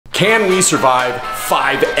Can we survive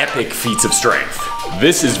 5 epic feats of strength?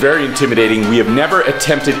 This is very intimidating. We have never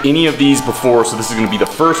attempted any of these before, so this is gonna be the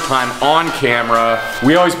first time on camera.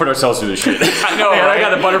 We always put ourselves through this shit. I know, man, right? I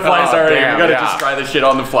got the butterflies already. Damn, we gotta just try this shit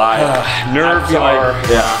on the fly. Nerves are,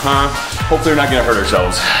 Hopefully we're not gonna hurt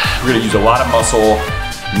ourselves. We're gonna use a lot of muscle,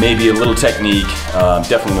 maybe a little technique,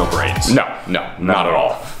 definitely no brains. No, not at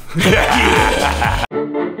all.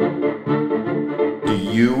 Do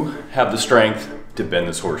you have the strength to bend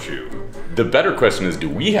this horseshoe? The better question is, do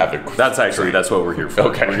we have the That's what we're here for.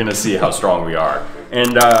 Okay. We're gonna see how strong we are.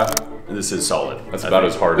 And this is solid. That's about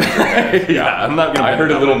as hard as your hand. Yeah, I'm not gonna I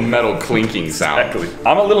heard a little metal clinking sound. Exactly.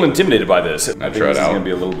 I'm a little intimidated by this. I think try it this is out. gonna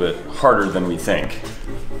be a little bit harder than we think.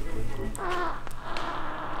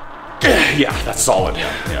 Yeah, that's solid.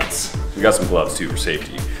 Yeah. We got some gloves too for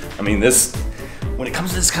safety. I mean, when it comes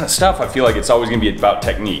to this kind of stuff, I feel like it's always gonna be about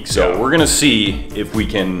technique. So we're gonna see if we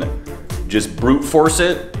can just brute force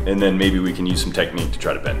it, and then maybe we can use some technique to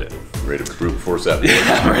try to bend it. Ready to brute force that? Yeah,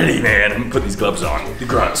 I'm ready, man. I'm gonna put these gloves on. The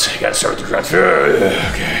grunts. You gotta start with the grunts.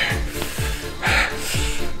 Okay.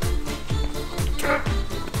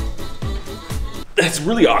 That's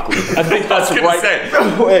really awkward. I think that's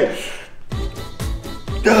right. Wait.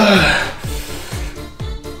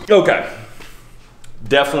 Okay.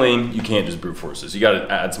 Definitely, you can't just brute force this. You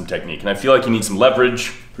gotta add some technique. And I feel like you need some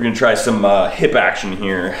leverage. We're gonna try some hip action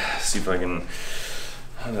here. See if I can.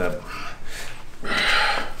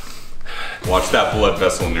 Watch that blood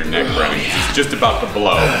vessel in your neck, Brennan. It's just about to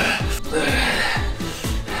blow.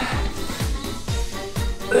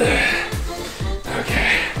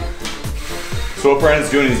 Okay. So what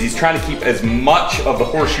Brandon's doing is he's trying to keep as much of the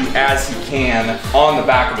horseshoe as he can on the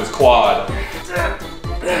back of his quad.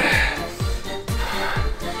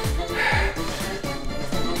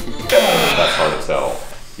 That's hard as hell.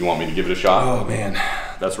 You want me to give it a shot? Oh man,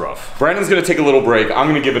 that's rough. Brandon's gonna take a little break. I'm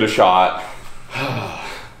gonna give it a shot.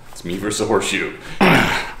 It's me versus the horseshoe.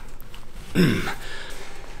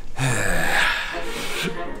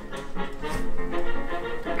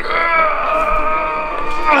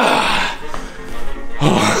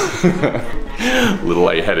 A little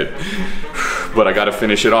lightheaded, but I gotta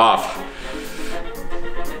finish it off.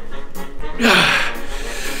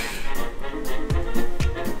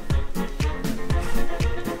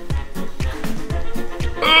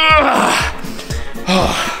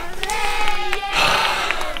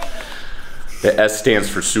 The S stands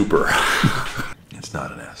for super. It's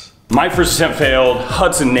not an S. My first attempt failed.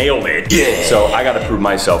 Hudson nailed it. Yeah. So I gotta prove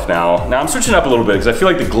myself now. Now I'm switching up a little bit because I feel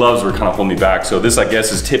like the gloves were kind of holding me back. So this, I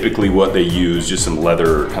guess, is typically what they use, just some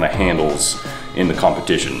leather kind of handles in the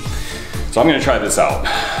competition. So I'm gonna try this out.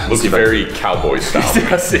 Looks very cowboy style.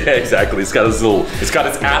 Yeah, exactly. It's got this little, It's got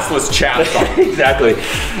its assless chaps on. exactly.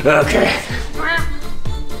 Okay.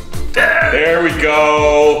 There we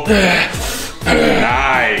go.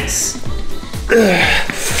 Nice.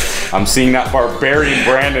 I'm seeing that barbarian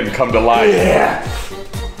Brandon come to life. Yeah.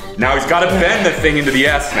 Now he's got to bend the thing into the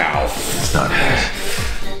S now. It's not an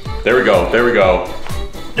S. There we go. There we go.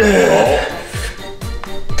 Oh.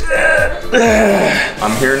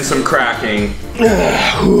 I'm hearing some cracking.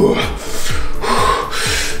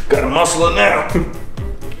 Gotta muscle it now.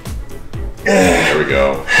 There we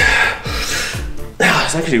go.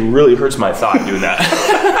 This actually really hurts my thigh doing that.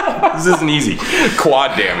 This isn't easy.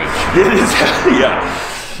 Quad damage. It is, yeah.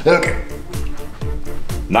 Okay.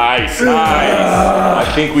 Nice, nice. I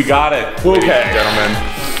think we got it. Okay. Ladies and gentlemen.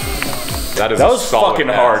 That was solid fucking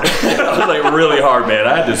S. hard. That was like really hard, man.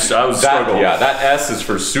 I was struggling. Yeah, that S is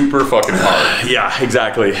for super fucking hard. Yeah,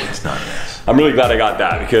 exactly. It's not an S. I'm really glad I got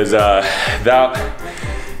that because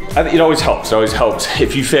it always helps. It always helps.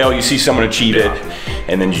 If you fail, you see someone achieve it,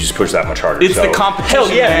 and then you just push that much harder. It's the competition, hell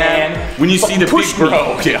yeah, man. When you see the push big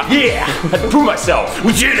bro. me. Yeah. I had to prove myself.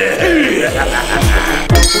 We did it.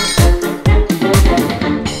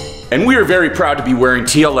 And we are very proud to be wearing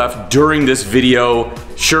TLF during this video.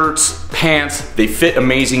 Shirts, pants, they fit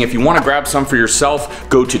amazing. If you want to grab some for yourself,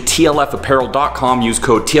 go to tlfapparel.com, use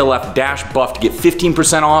code TLF-buff to get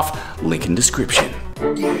 15% off, link in description.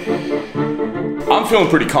 I'm feeling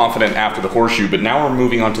pretty confident after the horseshoe, but now we're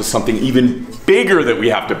moving on to something even bigger that we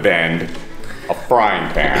have to bend, a frying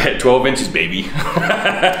pan. 12 inches, baby.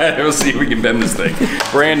 We'll see if we can bend this thing.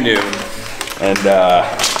 Brand new. And God,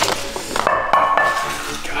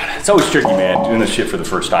 it's always tricky, man, doing this shit for the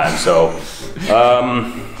first time. So,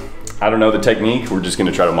 I don't know the technique. We're just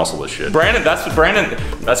gonna try to muscle this shit. Brandon, that's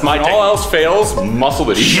my technique. All else fails, muscle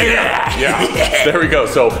the shit. Yeah. There we go.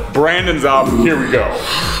 So Brandon's up. Here we go.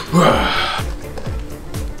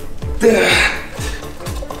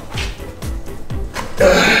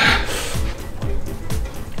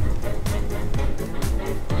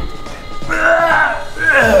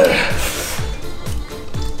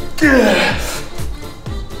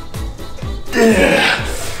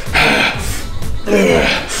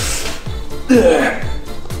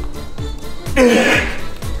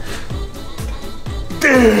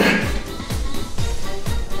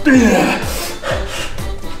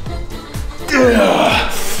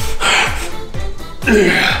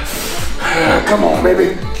 Come on,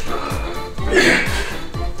 baby.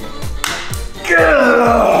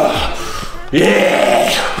 Yeah.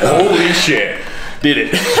 Holy shit. Did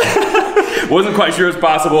it. Wasn't quite sure it was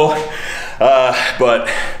possible, but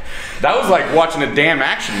that was like watching a damn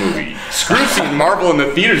action movie. Screw seeing Marvel in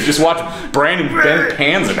the theaters, just watch Brandon bend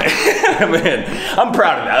pans in it. man, I'm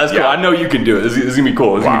proud of that. That's cool. Yeah. I know you can do it. This is gonna be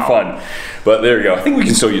cool. This is gonna be fun. But there you go. I think we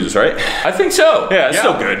can still use this, right? I think so. Yeah, it's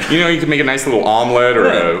still good. You know, you can make a nice little omelet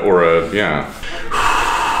or a yeah.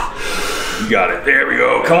 You got it. There we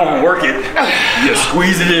go. Come on, work it. You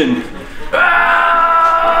squeeze it in.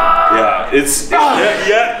 Yeah,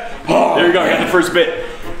 yeah. There you go. I got the first bit.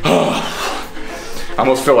 I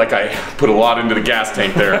almost feel like I put a lot into the gas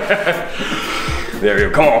tank there. There we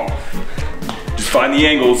go. Come on. Just find the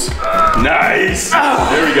angles. Nice.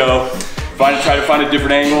 There we go. Try to find a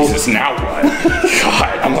different angle. Just now what?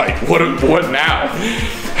 God, I'm like, what now?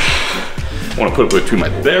 I want to put it between my.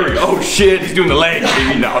 There we go. Oh shit, he's doing the leg.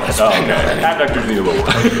 Maybe no, that's fine. Abductors need a little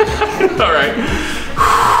work. All right.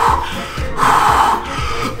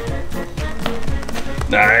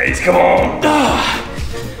 Nice. Come on.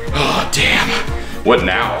 Oh damn. What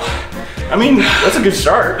now? I mean, that's a good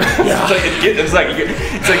start. Yeah. It's like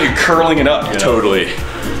you're curling it up. You know? Totally.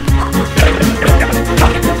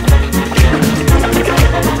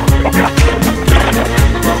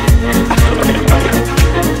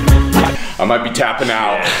 I might be tapping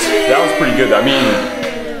out. That was pretty good. I mean,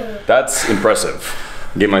 that's impressive.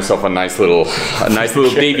 Get myself a nice little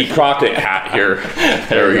Davy Crockett hat here.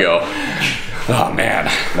 There we go. Oh man,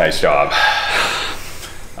 nice job.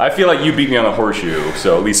 I feel like you beat me on the horseshoe,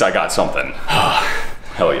 so at least I got something.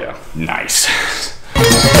 Hell yeah. Nice.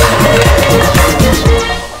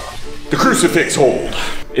 The Crucifix Hold.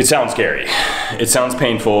 It sounds scary. It sounds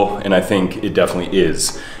painful, and I think it definitely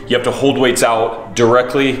is. You have to hold weights out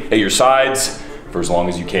directly at your sides for as long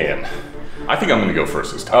as you can. I think I'm gonna go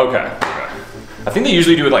first this time. Okay. I think they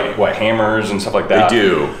usually do it like, what, hammers and stuff like that? They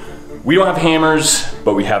do. We don't have hammers,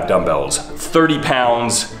 but we have dumbbells. 30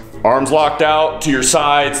 pounds, arms locked out to your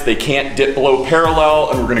sides. They can't dip below parallel,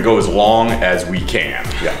 and we're gonna go as long as we can.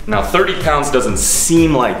 Yeah. Now 30 pounds doesn't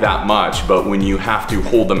seem like that much, but when you have to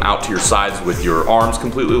hold them out to your sides with your arms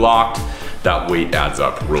completely locked, that weight adds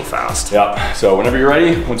up real fast. Yep, so whenever you're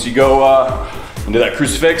ready, once you go into that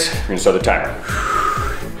crucifix, you're gonna start the timer.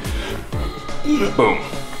 Boom.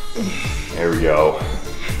 There we go.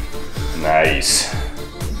 Nice.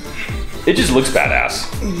 It just looks badass.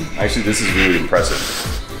 Actually, this is really impressive.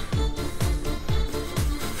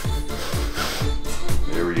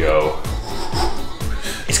 There we go.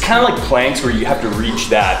 It's kind of like planks where you have to reach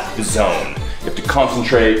the zone. You have to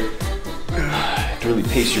concentrate, you have to really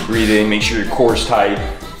pace your breathing, make sure your core's tight,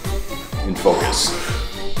 and focus.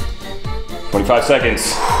 25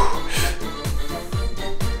 seconds.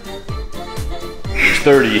 Here's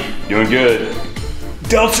 30, doing good.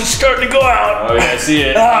 Delts are starting to go out. Oh yeah, I see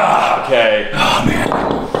it. Okay. Oh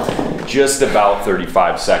man. Just about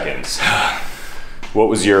 35 seconds. What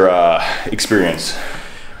was your experience?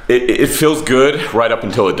 It feels good right up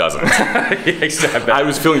until it doesn't. Exactly. I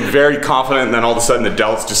was feeling very confident, and then all of a sudden the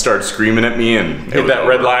delts just started screaming at me, and hit that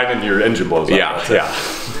red line and your engine blows up. Yeah.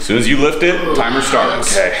 As soon as you lift it, timer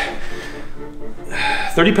starts. Okay.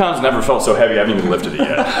 30 pounds never felt so heavy. I haven't even lifted it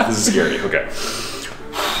yet. This is scary. Okay.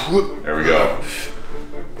 There we go.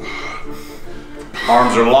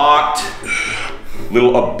 Arms are locked.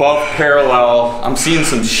 Little above parallel. I'm seeing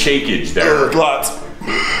some shakeage there. Lots.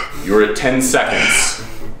 You're at 10 seconds.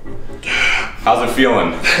 How's it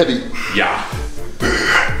feeling? Heavy. Yeah.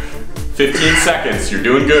 15 seconds. You're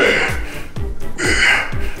doing good.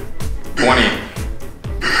 20.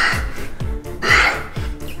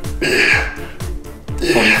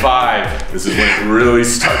 25. This is when it really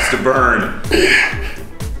starts to burn.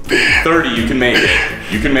 30. You can make it.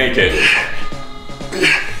 You can make it.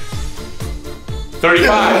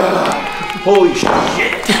 35. Holy shit.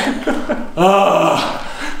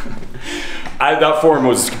 That form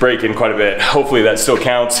was breaking quite a bit. Hopefully that still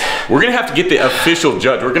counts. We're gonna have to get the official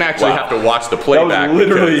judge. We're gonna actually have to watch the playback. That was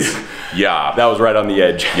literally, because, yeah. That was right on the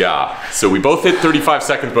edge. Yeah, so we both hit 35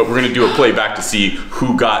 seconds, but we're gonna do a playback to see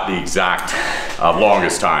who got the exact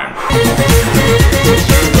longest time.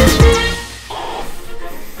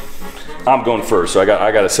 I'm going first, so I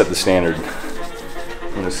got to set the standard.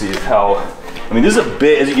 I'm gonna see how, I mean, this is a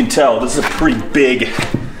bit, as you can tell, this is a pretty big,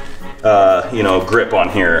 grip on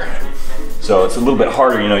here. So it's a little bit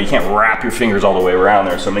harder, you know, you can't wrap your fingers all the way around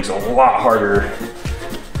there, so it makes it a lot harder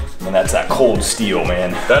And that's that cold steel,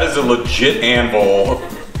 man. That is a legit anvil.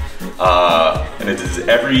 And it is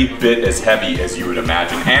every bit as heavy as you would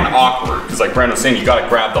imagine, and awkward, because like Brandon was saying, you gotta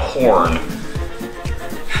grab the horn.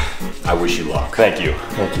 I wish you luck. Thank you,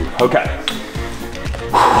 Okay.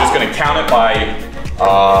 We're just gonna count it by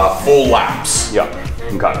full laps. Yep,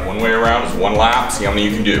 okay. One way around is 1 lap, see how many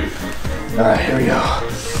you can do. All right, here we go.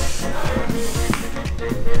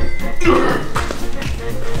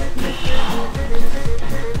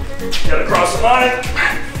 Gotta cross the line.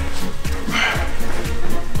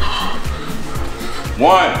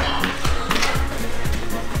 1.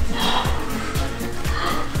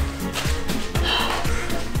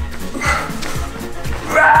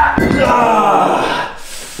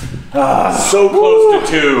 So close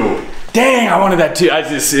to 2. Dang, I wanted that too.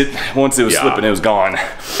 Once it was Yeah. slipping, it was gone.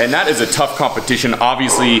 And that is a tough competition.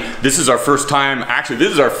 Obviously, this is our first time, actually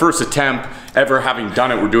this is our first attempt ever having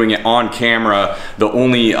done it. We're doing it on camera. The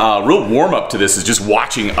only real warm up to this is just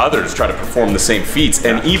watching others try to perform the same feats,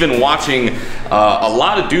 and even watching a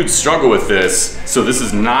lot of dudes struggle with this. So this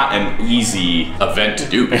is not an easy event to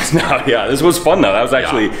do. No, yeah, this was fun though. That was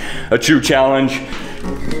actually a true challenge.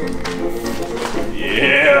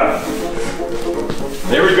 Yeah.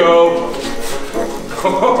 There we go.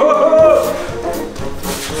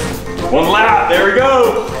 1 lap, there we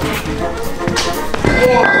go.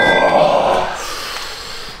 Whoa.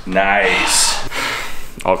 Nice.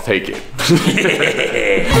 I'll take it.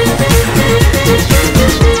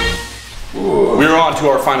 We're on to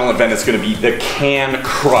our final event. It's gonna be the can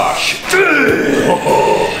crush.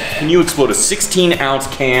 Can you explode a 16-ounce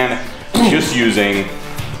can just using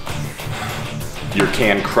your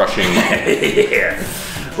can crushing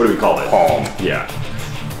What do we call it? palm? Yeah.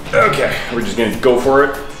 Okay, we're just gonna go for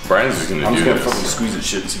it. Brandon's just gonna I'm do just gonna this. fucking squeeze this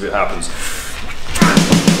shit and see what happens.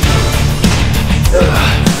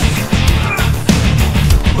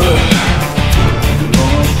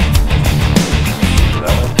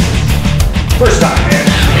 First time, man.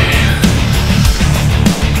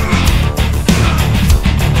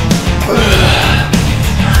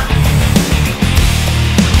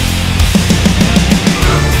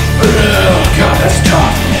 Oh god, that's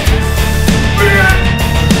tough, man.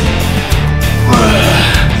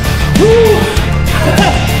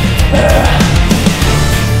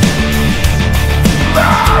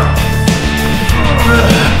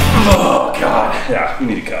 Oh god. Yeah, we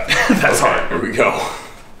need to cut. That's hard. Here we go.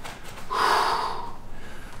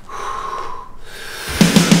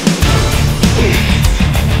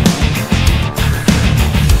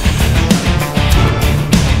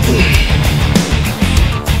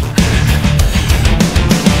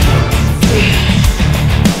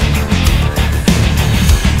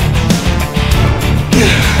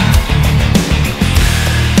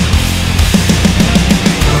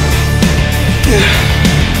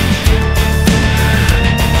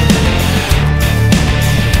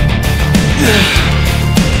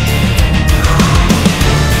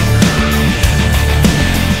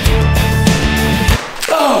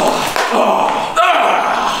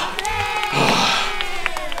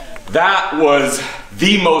 That was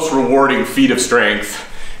the most rewarding feat of strength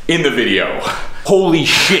in the video. Holy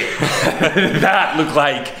shit. That looked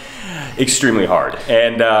like extremely hard.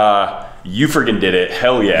 And you freaking did it.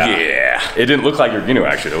 Hell yeah. Yeah. It didn't look like you were gonna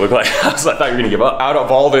actually. It looked like I thought you were gonna give up. Out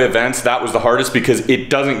of all the events, that was the hardest because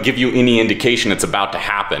it doesn't give you any indication it's about to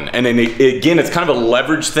happen. And then again, it's kind of a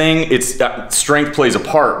leverage thing. It's strength plays a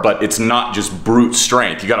part, but it's not just brute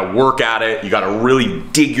strength. You gotta work at it. You gotta really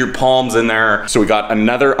dig your palms in there. So we got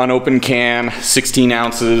another unopened can, 16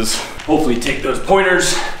 ounces. Hopefully take those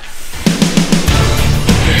pointers.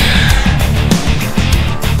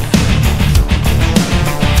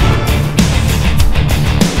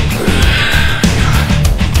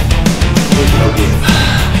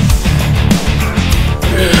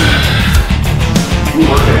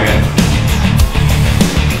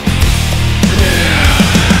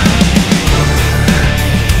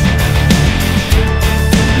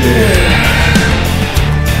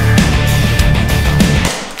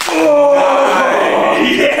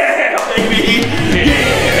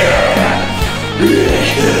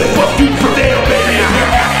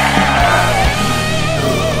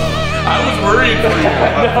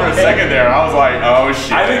 For a second there, I was like, oh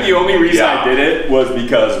shit. I think the only reason I did it was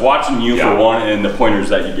because watching you for one and the pointers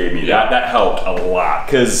that you gave me, that helped a lot.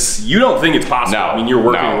 Because you don't think it's possible. No, I mean, you're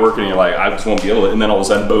working and working and you're like, I just won't be able to, and then all of a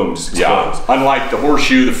sudden, boom, just explodes. Yeah. Unlike the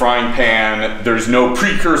horseshoe, the frying pan, there's no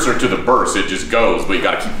precursor to the burst. It just goes, but you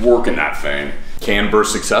gotta keep working that thing. Can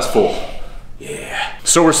burst successful. Yeah.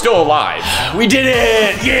 So we're still alive. We did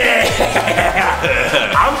it!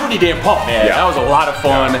 Yeah! I'm pretty damn pumped, man. Yeah. That was a lot of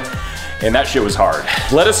fun. and that shit was hard.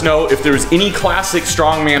 Let us know if there's any classic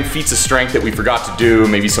strongman feats of strength that we forgot to do,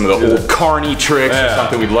 maybe some of the old carny tricks or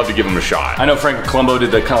something. We'd love to give them a shot. I know Frank Colombo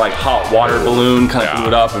did the kind of like hot water balloon, kind of blew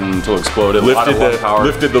it up until it exploded.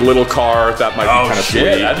 Lifted the little car. That might be kind of sweet.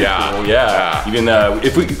 That'd be cool. Yeah. Even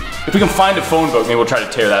if we can find a phone book, maybe we'll try to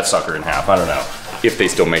tear that sucker in half. I don't know. If they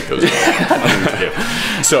still make those.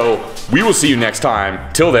 So we will see you next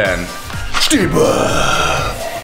time. Till then, stay buff.